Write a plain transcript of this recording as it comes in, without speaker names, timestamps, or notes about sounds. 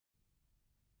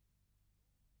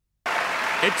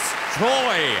It's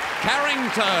Troy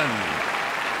Carrington.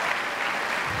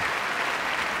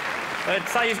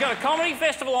 So you've got a comedy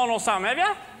festival on or something, have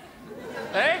you?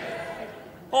 Eh?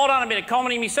 Well, I've done a bit of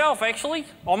comedy myself, actually.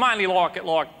 I mainly like it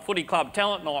like footy club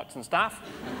talent nights and stuff.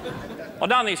 I've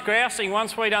done this grousing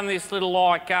once. We done this little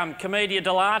like commedia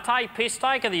dell'arte piss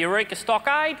take of the Eureka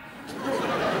Stockade.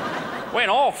 Went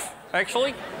off,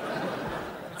 actually.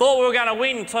 Thought we were going to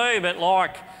win too, but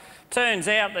like, turns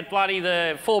out that bloody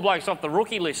the 4 blokes off the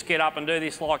rookie list get up and do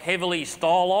this like heavily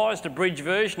stylised abridged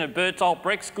version of Bertolt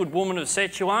Brecht's Good Woman of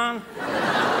Sichuan.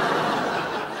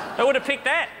 Who would have picked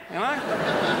that, you know?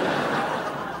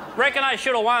 Reckon they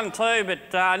should have won too,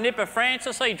 but Nipper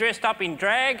Francis, he dressed up in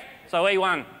drag, so he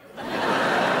won.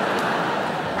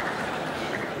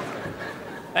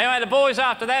 Anyway, the boys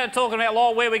after that are talking about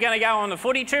like, where we're going to go on the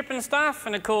footy trip and stuff,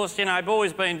 and of course, you know,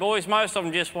 boys being boys, most of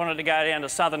them just wanted to go down to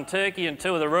southern Turkey and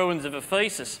tour the ruins of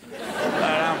Ephesus.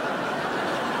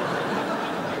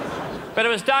 But it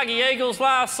was Dougie Eagles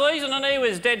last season and he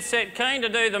was dead set keen to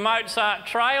do the Mozart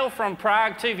Trail from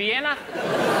Prague to Vienna.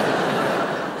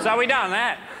 So we done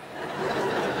that.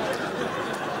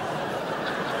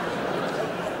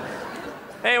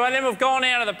 Anyway, then we've gone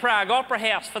down to the Prague Opera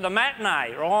House for the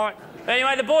matinee, right?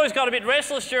 Anyway, the boys got a bit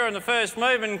restless during the first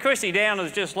move and Chrissy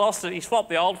Downer's just lost it. He swapped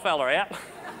the old fella out.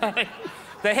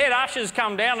 The head ushers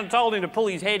come down and told him to pull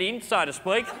his head in, so to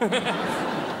speak.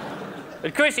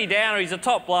 But Chrissy Downer, he's a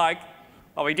top bloke.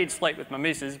 Oh, he did sleep with my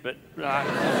missus, but...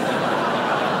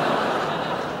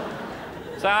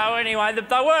 So anyway, they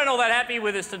weren't all that happy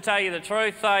with us, to tell you the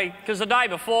truth. Because the day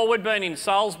before, we'd been in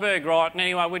Salzburg, right? And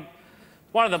anyway,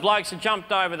 one of the blokes had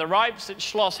jumped over the ropes at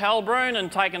Schloss Hellbrunn and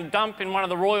taken a dump in one of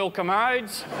the royal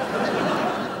commodes.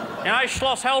 You know,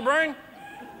 Schloss Hellbrunn?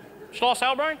 Schloss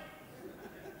Hellbrunn?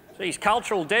 Geez,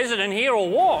 cultural desert in here or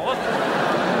what?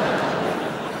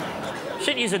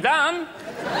 Shit yous are done.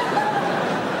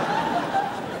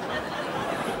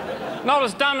 Not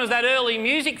as dumb as that early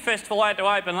music festival I had to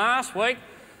open last week.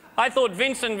 I thought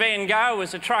Vincent van Gogh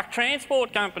was a truck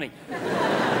transport company.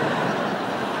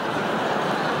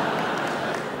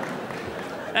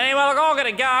 Anyway, look, I've got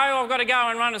to go. I've got to go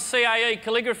and run a CAE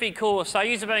calligraphy course. So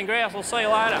you've been grouse. I'll see you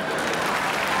later.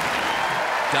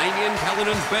 Damian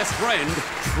Callinan's best friend,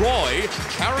 Troy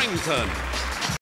Carrington.